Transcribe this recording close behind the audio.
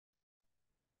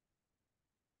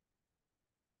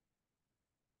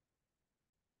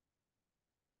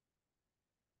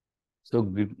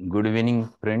Good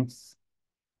evening, friends.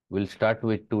 We'll start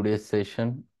with today's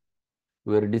session.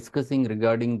 We are discussing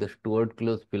regarding the Stuart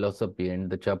Close philosophy and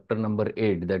the chapter number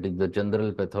 8, that is the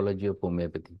General Pathology of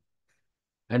Homeopathy.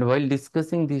 And while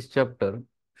discussing this chapter,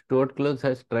 Stuart Close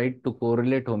has tried to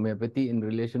correlate homeopathy in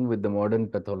relation with the modern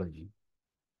pathology.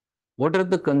 What are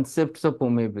the concepts of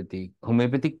homeopathy,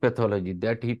 homeopathic pathology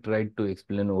that he tried to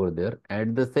explain over there?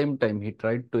 At the same time, he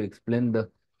tried to explain the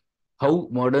how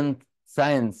modern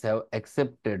science have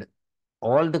accepted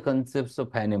all the concepts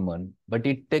of Hahnemann, but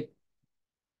it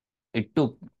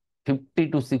took 50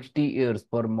 to 60 years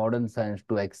for modern science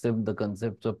to accept the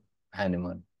concepts of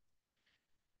Hahnemann.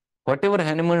 Whatever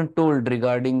Hahnemann told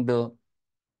regarding the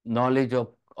knowledge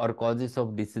of or causes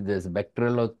of diseases,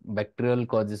 bacterial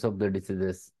causes of the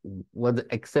diseases, was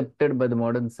accepted by the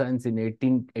modern science in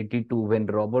 1882 when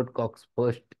Robert Koch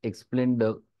first explained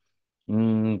the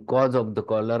cause of the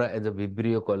cholera as a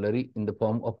Vibrio cholerae in the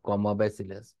form of comma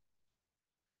bacillus.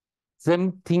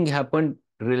 Same thing happened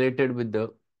related with the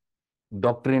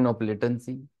doctrine of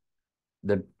latency,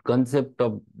 the concept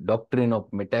of doctrine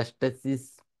of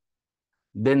metastasis,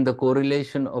 then the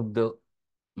correlation of the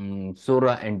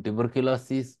SORA and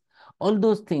tuberculosis. All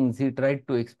those things he tried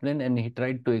to explain, and he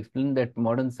tried to explain that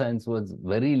modern science was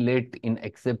very late in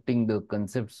accepting the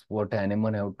concepts what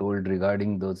Hahnemann have told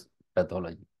regarding those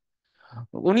pathology.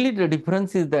 Only the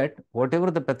difference is that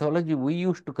whatever the pathology we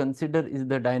used to consider is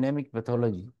the dynamic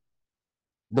pathology,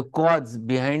 the cause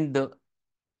behind the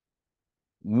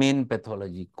main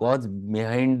pathology, cause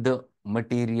behind the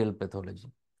material pathology.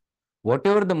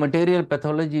 Whatever the material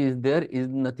pathology is there is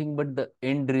nothing but the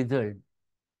end result.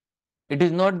 It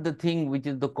is not the thing which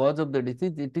is the cause of the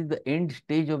disease, it is the end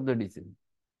stage of the disease.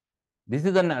 This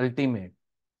is an ultimate.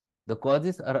 The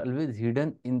causes are always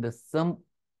hidden in the some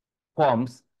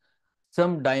forms,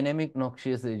 some dynamic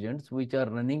noxious agents which are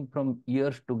running from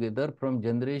years together, from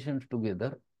generations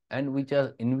together, and which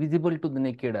are invisible to the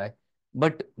naked eye,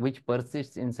 but which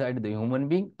persists inside the human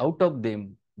being. Out of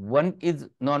them, one is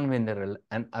non-venereal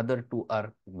and other two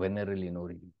are venereal in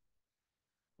origin.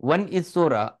 One is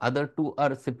SORA, other two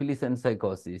are syphilis and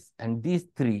psychosis, and these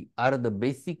three are the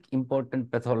basic important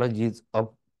pathologies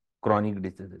of chronic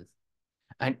diseases.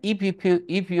 And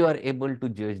if you are able to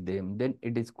judge them, then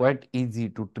it is quite easy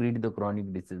to treat the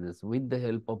chronic diseases with the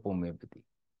help of homeopathy.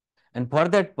 And for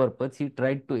that purpose, he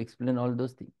tried to explain all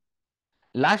those things.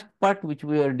 Last part which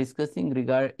we are discussing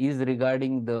is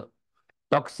regarding the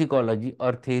toxicology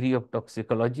or theory of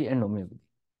toxicology and homeopathy.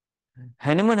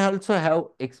 Hahnemann also have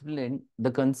explained the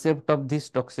concept of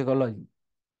this toxicology.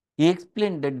 He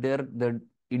explained that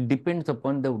it depends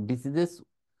upon the diseases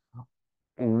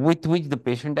with which the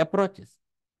patient approaches.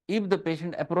 If the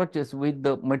patient approaches with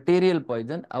the material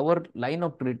poison, our line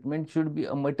of treatment should be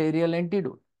a material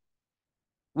antidote.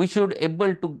 We should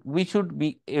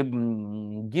be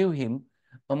give him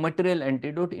a material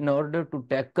antidote in order to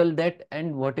tackle that,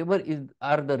 and whatever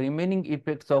are the remaining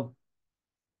effects of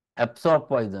absorbed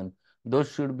poison, those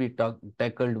should be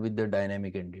tackled with the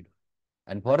dynamic antidote.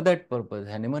 And for that purpose,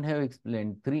 Hahnemann have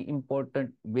explained three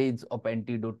important ways of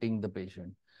antidoting the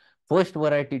patient. First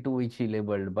variety, to which he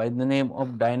labeled by the name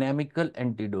of dynamical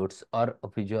antidotes or a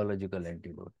physiological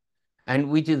antidote, and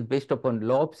which is based upon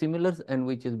law of similars, and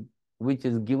which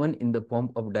is given in the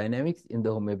form of dynamics in the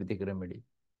homeopathic remedy.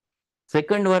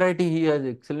 Second variety he has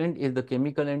excellent is the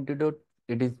chemical antidote.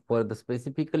 It is for the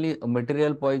specifically a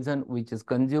material poison which is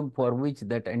consumed, for which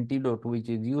that antidote which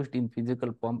is used in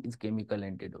physical form is chemical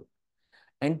antidote.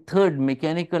 And third,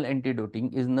 mechanical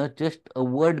antidoting is not just a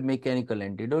word mechanical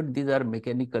antidote. These are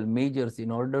mechanical measures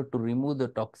in order to remove the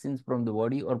toxins from the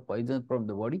body or poison from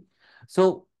the body.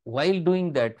 So while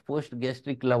doing that, first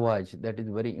gastric lavage, that is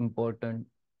very important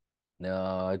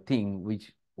thing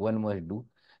which one must do.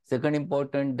 Second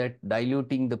important, that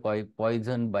diluting the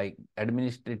poison by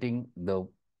administrating the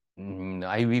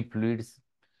IV fluids.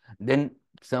 Then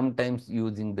sometimes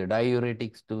using the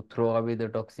diuretics to throw away the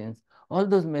toxins. All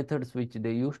those methods which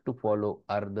they used to follow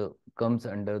comes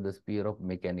under the sphere of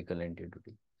mechanical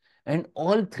antidoting. And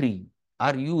all three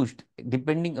are used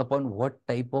depending upon what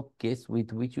type of case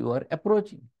with which you are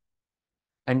approaching.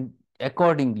 And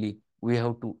accordingly, we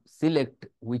have to select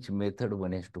which method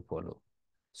one has to follow.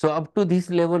 So up to this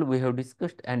level we have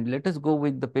discussed, and let us go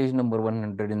with the page number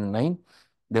 109,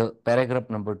 the paragraph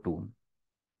number 2.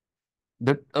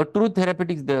 A true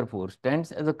therapeutics, therefore,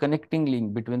 stands as a connecting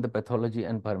link between the pathology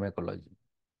and pharmacology.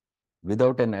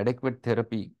 Without an adequate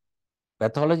therapy,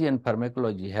 pathology and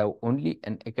pharmacology have only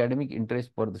an academic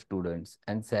interest for the students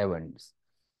and savants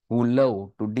who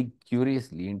love to dig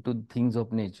curiously into things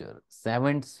of nature.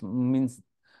 Savants means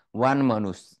one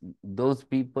manus, those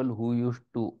people who used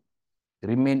to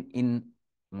remain in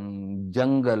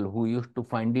jungle who used to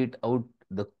find it out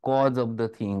the cause of the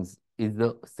things is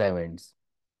the savants.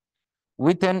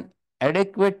 With an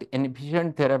adequate and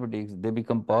efficient therapeutics, they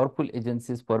become powerful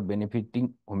agencies for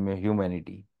benefiting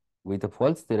humanity. With a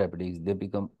false therapeutics, they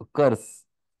become a curse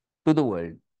to the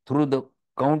world through the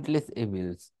countless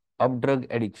evils of drug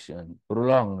addiction,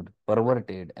 prolonged,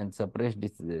 perverted, and suppressed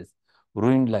diseases,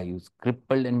 ruined lives,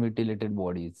 crippled and mutilated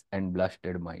bodies, and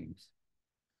blasted minds.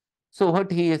 So,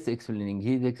 what he is explaining?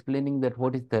 He is explaining that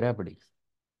what is therapeutics?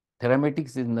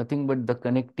 Therapeutics is nothing but the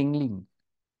connecting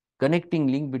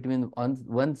link between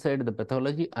one side the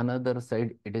pathology, another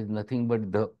side it is nothing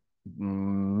but the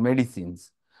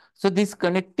medicines. So this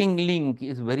connecting link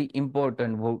is very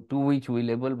important, to which we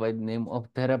label by the name of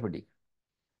therapeutic.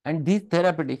 And these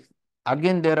therapeutics,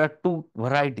 again, there are two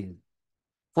varieties.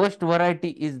 First variety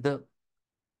is the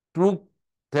true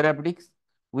therapeutics,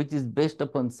 which is based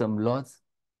upon some laws,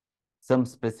 some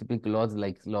specific laws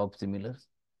like law of similars,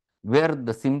 where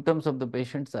the symptoms of the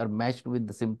patients are matched with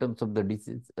the symptoms of the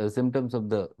disease, symptoms of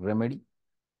the remedy,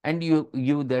 and you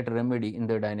give that remedy in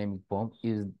the dynamic form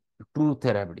is true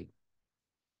therapeutic.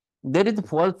 There is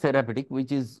false therapeutic,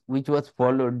 which was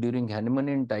followed during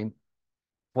Hahnemannian time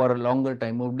for a longer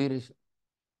time of duration.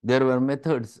 There were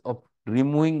methods of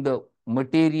removing the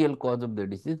material cause of the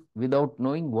disease without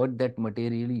knowing what that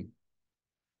material is.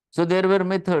 So there were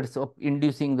methods of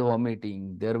inducing the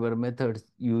vomiting. There were methods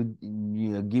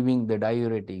giving the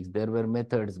diuretics. There were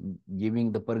methods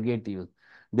giving the purgatives.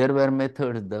 There were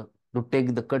methods to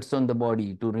take the cuts on the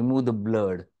body to remove the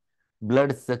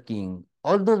blood sucking.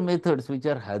 All those methods which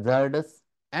are hazardous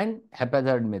and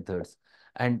haphazard methods,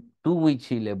 and to which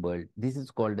he labeled this is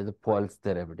called as a false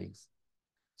therapeutics.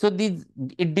 So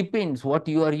it depends what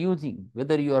you are using,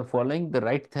 whether you are following the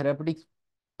right therapeutics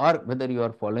or whether you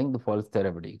are following the false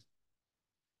therapeutics.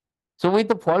 So with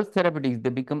the false therapeutics, they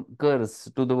become curse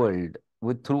to the world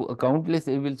with through countless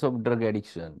evils of drug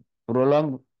addiction,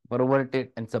 prolonged,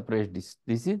 perverted, and suppressed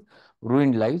disease,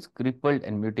 ruined lives, crippled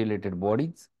and mutilated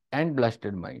bodies, and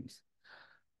blasted minds.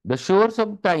 The shores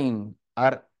of time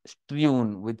are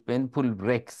strewn with painful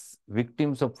wrecks,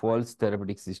 victims of false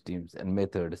therapeutic systems and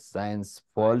methods, science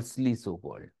falsely so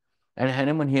called. And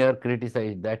Hahnemann here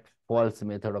criticized that false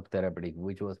method of therapeutic,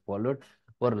 which was followed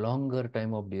for longer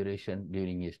time of duration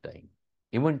during his time.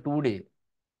 Even today,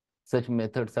 such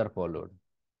methods are followed.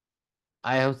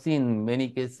 I have seen many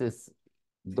cases,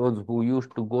 those who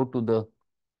used to go to the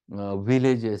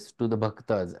villages, to the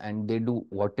bhaktas, and they do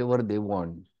whatever they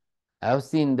want. I have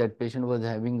seen that patient was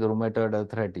having rheumatoid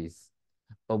arthritis.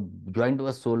 A joint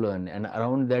was swollen, and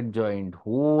around that joint,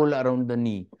 whole around the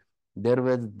knee, there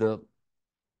was the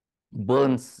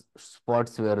burns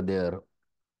spots were there.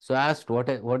 So I asked, what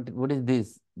is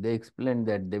this? They explained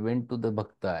that they went to the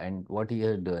bhakta, and what he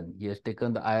has done, he has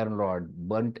taken the iron rod,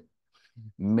 burnt,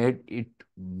 made it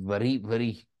very,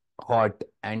 very hot,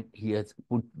 and he has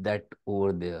put that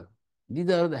over there.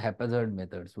 These are the haphazard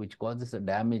methods which causes a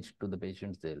damage to the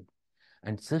patient's health.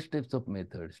 And such types of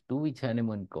methods, to which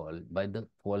Hahnemann called by the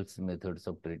false methods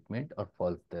of treatment or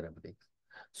false therapeutics.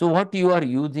 So what you are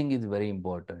using is very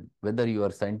important, whether you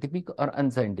are scientific or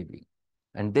unscientific.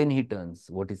 And then he turns,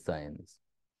 what is science?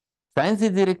 Science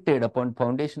is erected upon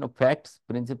foundation of facts,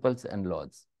 principles, and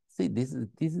laws. See, this is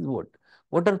what.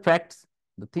 What are facts?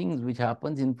 The things which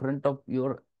happens in front of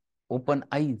your open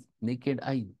eyes, naked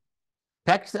eyes.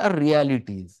 Facts are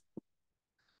realities,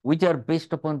 which are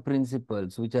based upon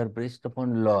principles, which are based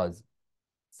upon laws.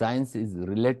 Science is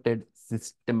related,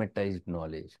 systematized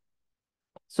knowledge.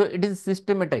 So it is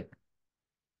systematic.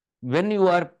 When you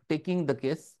are taking the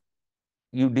case,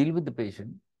 you deal with the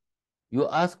patient, you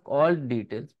ask all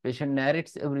details, patient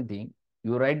narrates everything,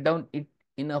 you write down it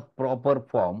in a proper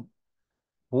form,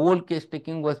 whole case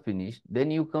taking was finished,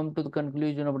 then you come to the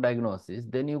conclusion of diagnosis,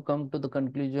 then you come to the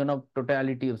conclusion of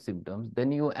totality of symptoms,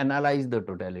 then you analyze the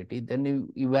totality, then you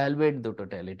evaluate the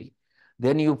totality,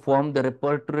 then you form the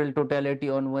repertorial totality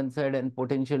on one side and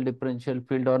potential differential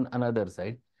field on another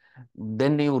side.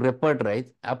 Then you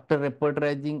repertorize. After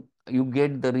repertorizing, you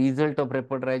get the result of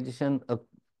repertorization, a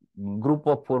group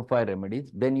of 4 5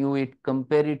 remedies. Then you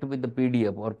compare it with the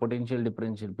PDF or potential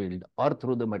differential field or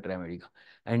through the mathematics,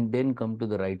 and then come to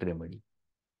the right remedy.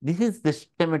 This is the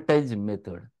systematized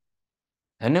method.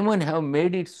 Hahnemann have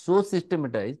made it so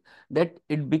systematized that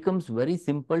it becomes very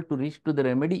simple to reach to the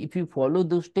remedy if you follow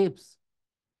those steps.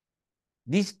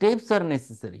 These steps are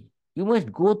necessary. You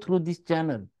must go through this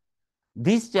channel.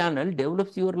 This channel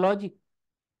develops your logic.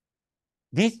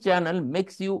 This channel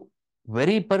makes you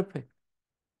very perfect.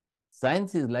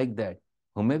 Science is like that.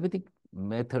 Homeopathic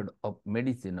method of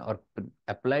medicine or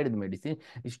applied medicine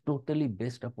is totally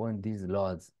based upon these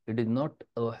laws. It is not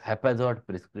a haphazard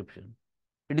prescription.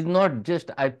 It is not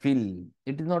just I feel.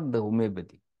 It is not the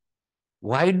homeopathy.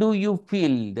 Why do you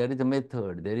feel? There is a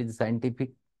method. There is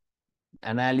scientific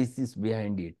analysis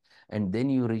behind it, and then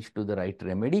you reach to the right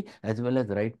remedy as well as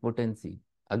right potency,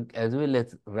 as well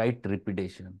as right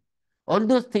repetition. All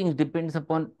those things depends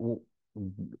upon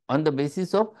on the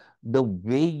basis of the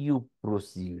way you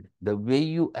proceed, the way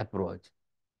you approach.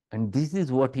 And this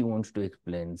is what he wants to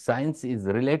explain. Science is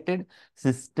related,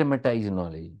 systematized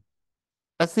knowledge.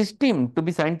 A system to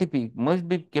be scientific must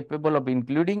be capable of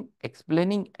including,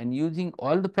 explaining, and using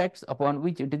all the facts upon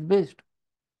which it is based.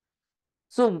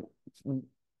 So,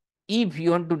 if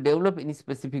you want to develop any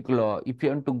specific law, if you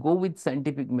want to go with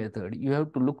scientific method, you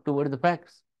have to look toward the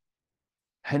facts.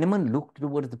 Hahnemann looked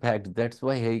towards the facts. That's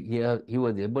why he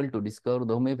was able to discover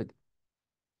the homeopathy.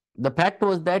 The fact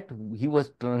was that he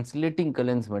was translating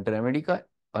Cullen's Mater Medica.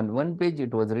 On one page,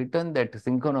 it was written that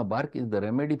cinchona bark is the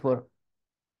remedy for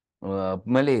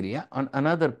malaria. On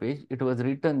another page, it was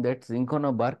written that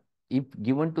cinchona bark, if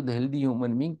given to the healthy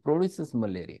human being, produces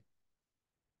malaria.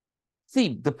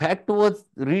 See, the fact was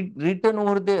written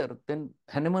over there. Then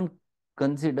Hahnemann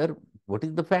consider what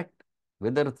is the fact,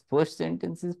 whether first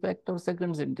sentence is fact or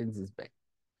second sentence is fact.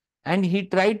 And he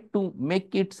tried to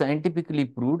make it scientifically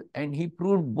proved, and he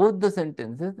proved both the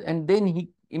sentences, and then he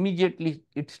immediately,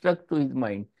 it struck to his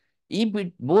mind,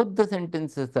 if both the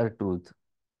sentences are truth,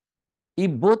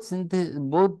 if both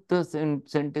the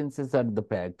sentences are the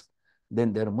facts,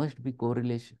 then there must be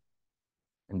correlation.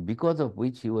 And because of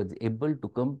which he was able to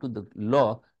come to the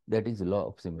law that is law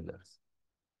of similars.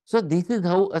 So this is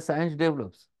how a science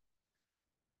develops.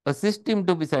 A system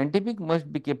to be scientific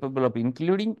must be capable of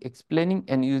including, explaining,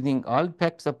 and using all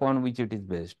facts upon which it is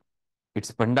based.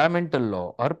 Its fundamental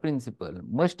law or principle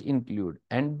must include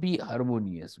and be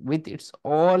harmonious with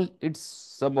all its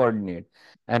subordinate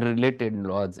and related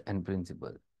laws and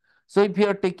principles. So if you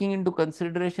are taking into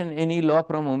consideration any law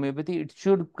from homeopathy, it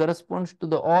should correspond to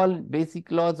the all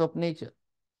basic laws of nature.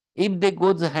 If they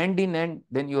go hand in hand,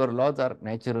 then your laws are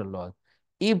natural laws.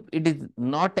 If it is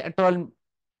not at all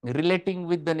relating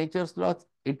with the nature's laws,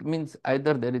 it means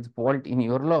either there is fault in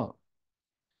your law.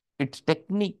 Its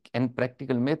technique and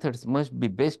practical methods must be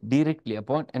based directly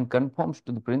upon and conforms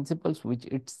to the principles which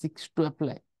it seeks to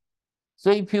apply.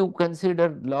 So if you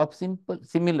consider law of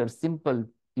simple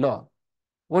law,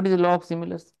 what is the law of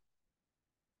similars?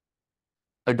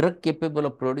 A drug capable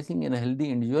of producing in a healthy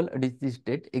individual a disease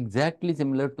state exactly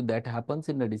similar to that happens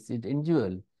in a diseased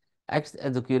individual acts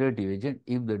as a curative agent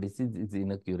if the disease is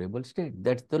in a curable state.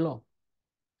 That's the law.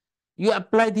 You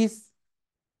apply this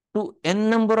to n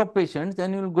number of patients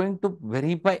and you're going to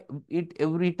verify it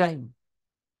every time.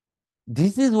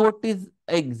 This is what is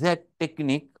exact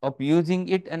technique of using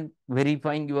it and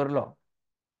verifying your law.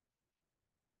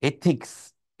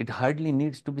 Ethics, it hardly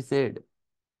needs to be said,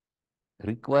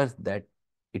 requires that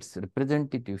its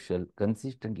representative shall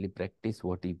consistently practice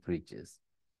what he preaches.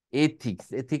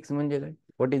 Ethics म्हणजे काय?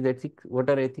 What is ethics? What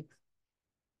are ethics?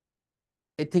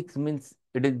 Ethics means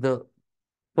it is the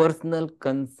personal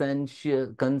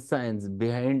conscience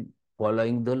behind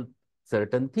following the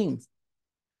certain things.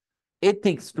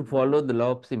 Ethics to follow the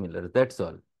law of similars, that's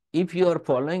all. If you are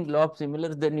following law of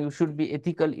similars, then you should be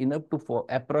ethical enough to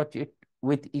approach it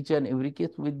with each and every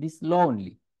case with this law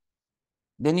only.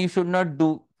 Then you should not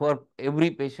do for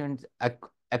every patient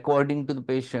according to the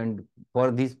patient. For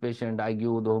this patient, I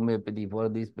give the homeopathy. For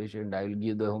this patient, I will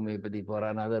give the homeopathy. For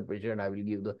another patient, I will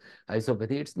give the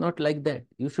isopathy. It's not like that.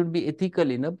 You should be ethical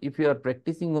enough. If you are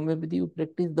practicing homeopathy, you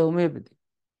practice the homeopathy.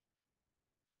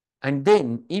 And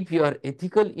then if you are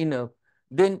ethical enough,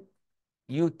 then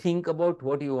you think about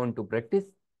what you want to practice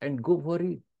and go for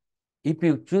it. If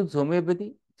you choose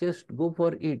homeopathy, just go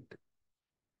for it.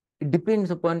 It depends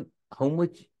upon how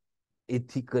much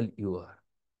ethical you are.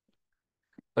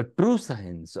 A true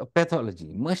science of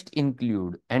pathology must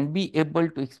include and be able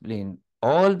to explain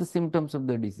all the symptoms of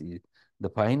the disease, the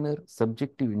finer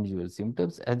subjective individual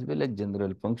symptoms, as well as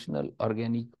general functional,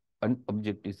 organic, and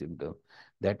objective symptoms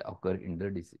that occur in the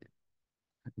disease.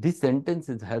 This sentence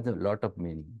has a lot of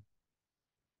meaning.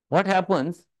 What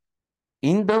happens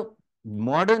in the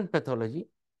modern pathology?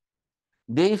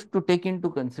 They used to take into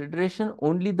consideration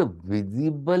only the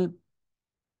visible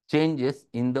changes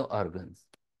in the organs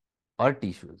or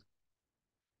tissues.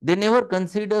 They never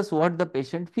considers what the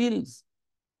patient feels.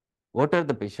 What are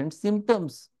the patient's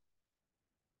symptoms?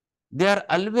 They are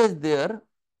always there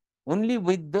only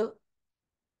with the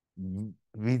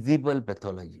visible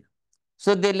pathology.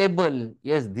 So they label,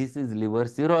 yes, this is liver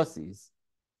cirrhosis.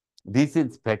 This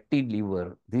is fatty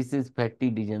liver. This is fatty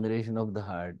degeneration of the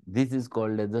heart. This is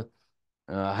called as a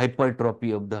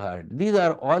hypertrophy of the heart. These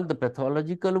are all the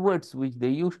pathological words which they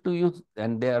used to use,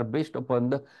 and they are based upon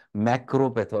the macro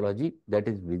pathology, that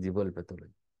is visible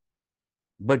pathology.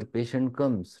 But patient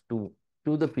comes to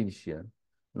the physician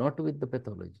not with the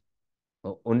pathology,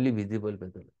 only visible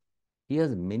pathology. He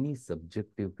has many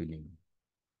subjective feelings.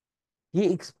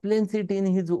 He explains it in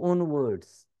his own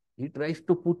words. He tries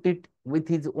to put it with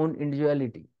his own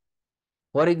individuality.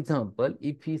 For example,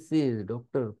 if he says,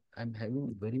 Doctor, I'm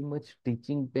having very much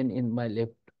teaching pain in my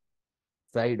left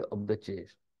side of the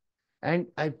chest, and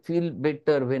I feel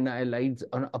better when I lies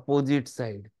on opposite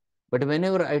side. But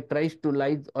whenever I tries to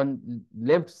lie on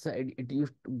left side, it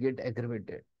used to get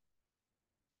aggravated.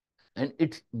 And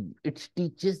it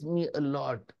teaches me a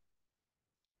lot.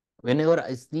 Whenever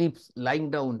I sleep lying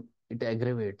down, it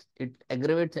aggravates. It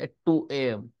aggravates at 2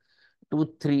 a.m.,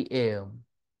 2, 3 a.m.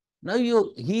 Now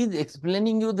he is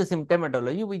explaining you the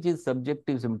symptomatology, which is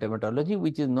subjective symptomatology,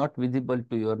 which is not visible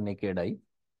to your naked eye.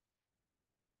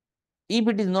 If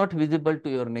it is not visible to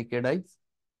your naked eyes,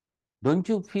 don't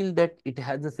you feel that it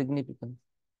has a significance?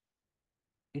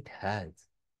 It has.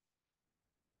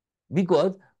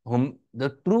 Because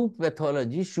the true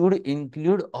pathology should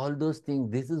include all those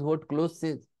things. This is what Close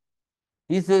says.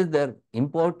 He says the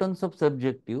importance of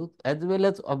subjective as well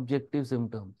as objective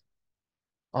symptoms.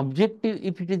 Objective,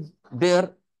 if it is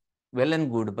there, well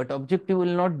and good, but objective will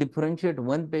not differentiate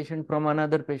one patient from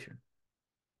another patient.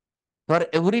 For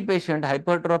every patient,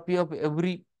 hypertrophy of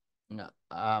every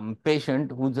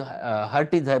patient whose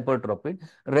heart is hypertrophied,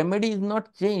 remedy is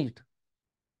not changed.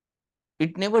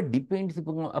 It never depends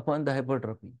upon the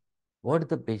hypertrophy. What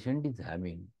the patient is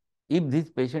having. If this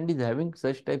patient is having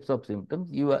such types of symptoms,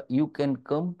 you can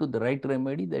come to the right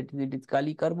remedy, that is, it is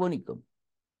Kali carbonicum.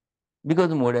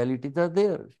 Because modalities are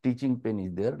there. Stitching pain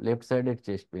is there, left-sided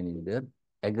chest pain is there,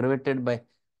 aggravated by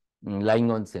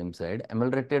lying on same side,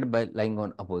 ameliorated by lying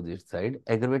on opposite side,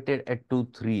 aggravated at 2,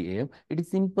 3 a.m. It is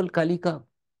simple Kalika.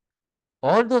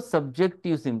 All those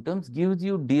subjective symptoms gives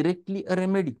you directly a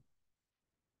remedy,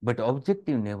 but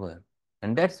objective never.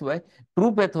 And that's why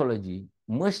true pathology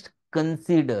must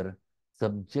consider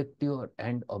subjective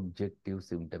and objective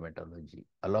symptomatology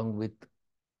along with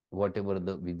whatever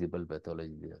the visible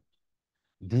pathology is there.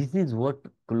 This is what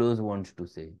Close wants to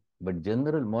say. But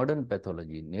general modern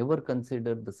pathology never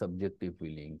consider the subjective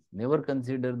feelings, never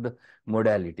consider the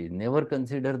modalities, never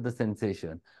consider the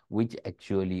sensation, which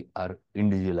actually are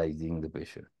individualizing the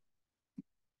patient.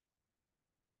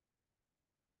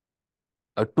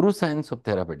 A true science of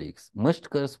therapeutics must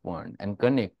correspond and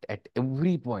connect at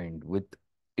every point with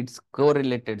its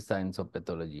correlated science of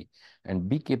pathology and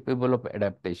be capable of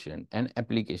adaptation and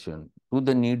application to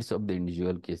the needs of the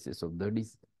individual cases of the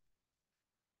disease.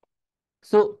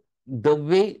 So, the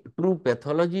way true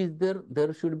pathology is there,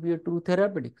 there should be a true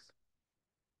therapeutics.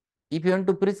 If you want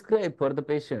to prescribe for the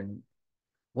patient,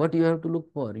 what you have to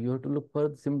look for? You have to look for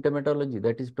the symptomatology,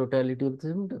 that is totality of the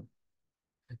symptom.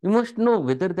 You must know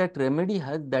whether that remedy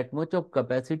has that much of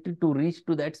capacity to reach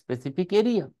to that specific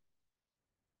area.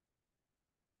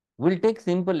 We'll take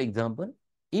simple example.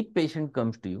 If patient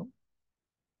comes to you,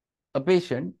 a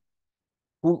patient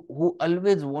who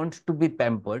always wants to be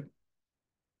pampered,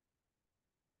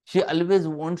 she always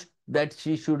wants that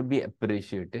she should be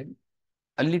appreciated,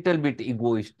 a little bit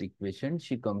egoistic patient,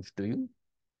 she comes to you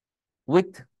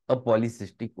with a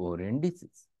polycystic ovarian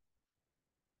disease.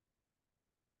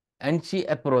 And she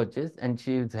approaches and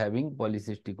she is having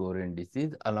polycystic ovarian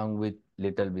disease along with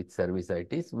little bit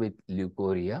cervicitis with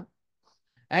leukorrhea.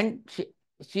 And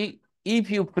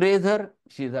if you praise her,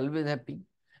 she is always happy.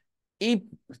 If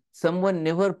someone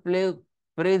never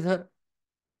praise her,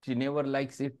 she never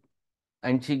likes it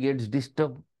and she gets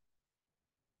disturbed.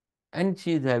 And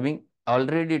she is having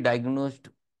already diagnosed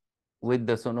with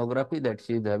the sonography that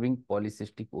she is having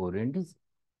polycystic ovarian disease.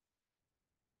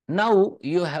 Now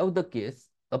you have the case,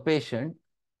 a patient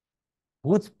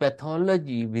whose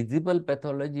pathology, visible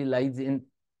pathology lies in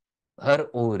her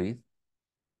ovaries,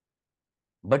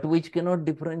 but which cannot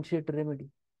differentiate remedy.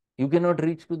 You cannot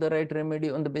reach to the right remedy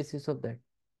on the basis of that.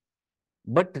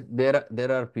 But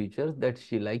there are features that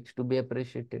she likes to be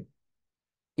appreciated.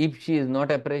 If she is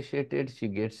not appreciated, she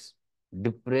gets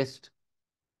depressed,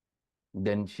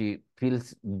 then she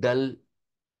feels dull,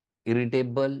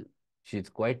 irritable, she's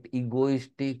quite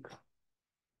egoistic,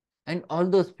 and all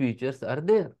those features are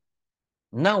there.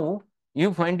 Now,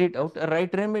 you find it out a right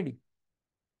remedy.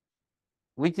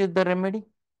 Which is the remedy?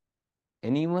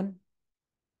 Anyone?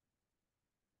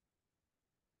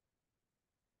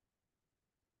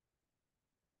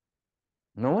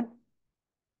 No one?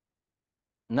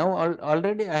 Now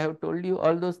already I have told you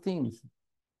all those things.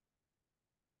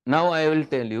 Now I will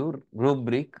tell you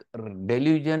rubric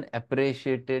delusion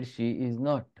appreciated she is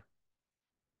not.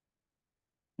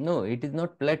 No, it is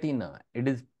not platina. It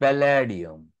is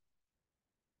palladium.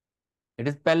 It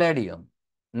is palladium.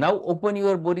 Now open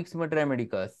your Borix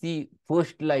Mathematical. See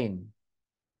first line.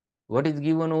 What is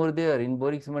given over there in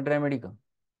Borix Mathematical?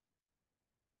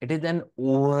 It is an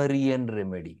ovarian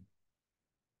remedy.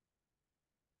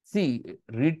 See,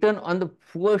 written on the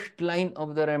first line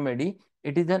of the remedy,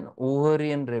 it is an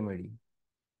ovarian remedy.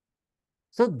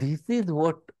 So this is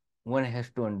what one has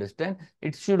to understand.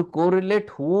 It should correlate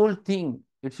whole thing.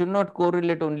 It should not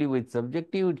correlate only with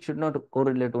subjective. It should not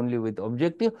correlate only with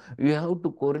objective. You have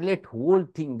to correlate whole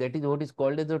thing. That is what is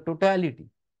called as a totality.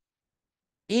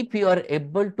 If you are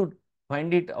able to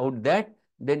find it out that,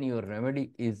 then your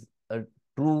remedy is a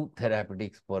true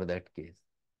therapeutics for that case.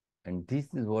 And this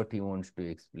is what he wants to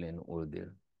explain over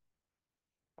there.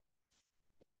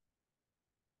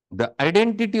 The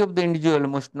identity of the individual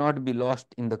must not be lost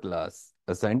in the class.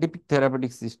 A scientific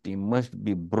therapeutic system must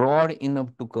be broad enough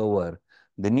to cover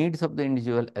the needs of the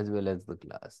individual as well as the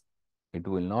class. It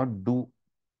will not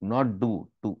do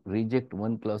to reject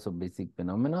one class of basic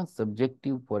phenomena,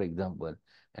 subjective, for example,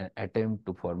 and attempt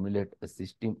to formulate a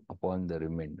system upon the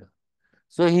remainder.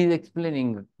 So he is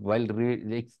explaining, while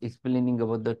explaining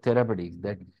about the therapeutics,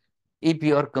 that if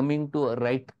you are coming to a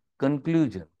right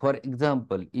conclusion, for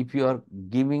example, if you are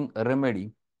giving a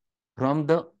remedy from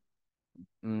the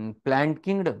plant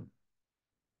kingdom,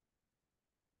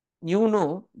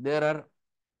 there are,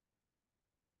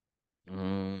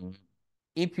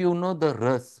 if you know the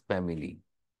Rus family,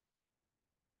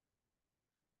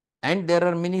 and there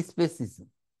are many species.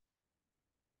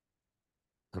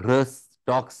 Rus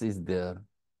tox is there,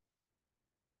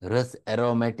 Rus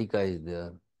aromatica is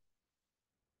there,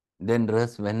 then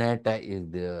Rus venata is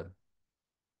there.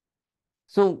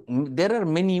 So there are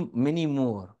many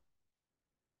more.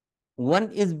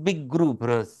 One is big group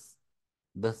Rus.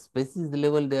 The species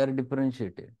level they are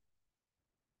differentiated.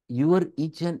 Your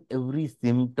each and every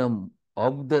symptom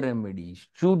of the remedy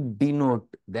should denote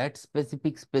that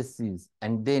specific species,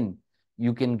 and then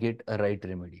you can get a right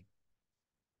remedy.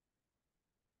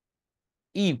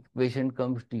 If patient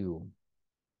comes to you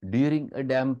during a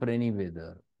damp rainy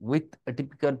weather with a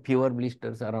typical fever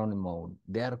blisters around the mouth,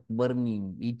 they are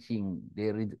burning, itching,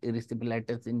 there is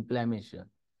erysipelatous inflammation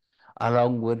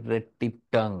along with red tip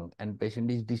tongue, and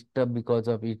patient is disturbed because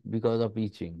of it, because of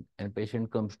itching, and patient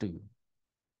comes to you.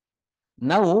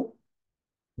 Now,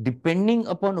 depending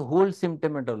upon whole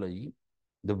symptomatology,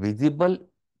 the visible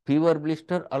fever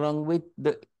blister along with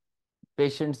the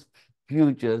patient's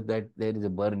features, that there is a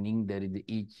burning, there is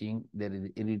itching, there is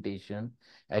irritation,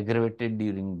 aggravated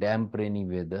during damp rainy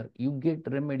weather, you get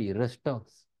remedy,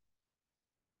 Restox.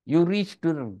 You reach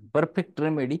to the perfect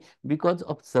remedy because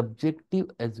of subjective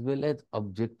as well as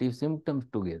objective symptoms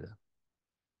together.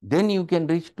 Then you can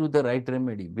reach to the right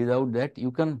remedy. Without that,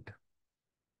 you can't.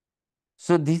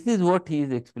 So this is what he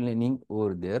is explaining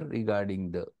over there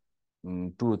regarding the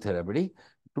true therapeutic.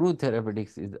 True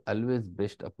therapeutics is always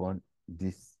based upon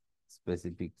this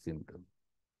specific symptom.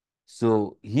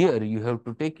 So here you have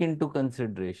to take into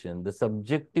consideration the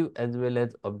subjective as well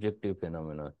as objective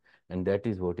phenomena, and that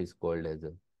is what is called as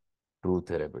a true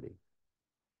therapeutic.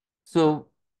 So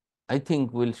I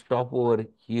think we'll stop over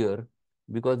here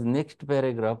because next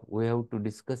paragraph we have to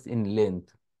discuss in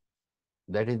length.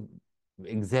 That is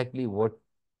exactly what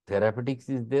therapeutics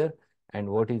is there and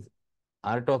what is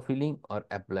art of healing or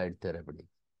applied therapeutics.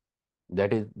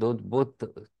 That is, those both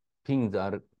things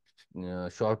are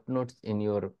short notes in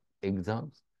your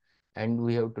exams, and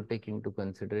we have to take into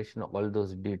consideration all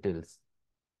those details.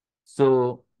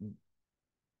 So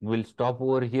we'll stop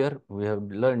over here. We have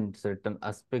learned certain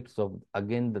aspects of,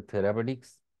 again, the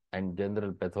therapeutics and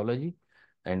general pathology,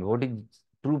 and what is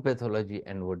true pathology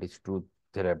and what is true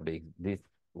therapeutics. This,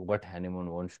 what Hahnemann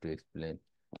wants to explain.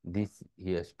 This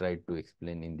he has tried to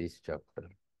explain in this chapter.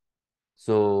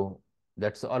 So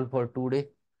that's all for today.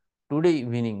 Today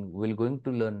evening, we're going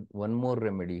to learn one more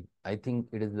remedy. I think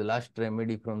it is the last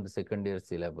remedy from the second year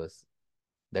syllabus.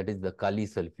 That is the Kali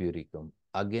sulfuricum,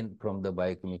 again from the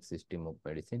biochemic system of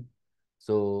medicine.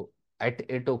 So at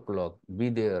 8 o'clock, be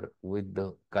there with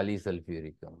the Kali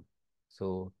sulfuricum.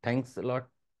 So thanks a lot,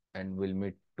 and we'll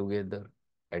meet together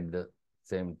at the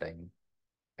same time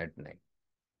at night.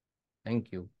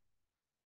 Thank you.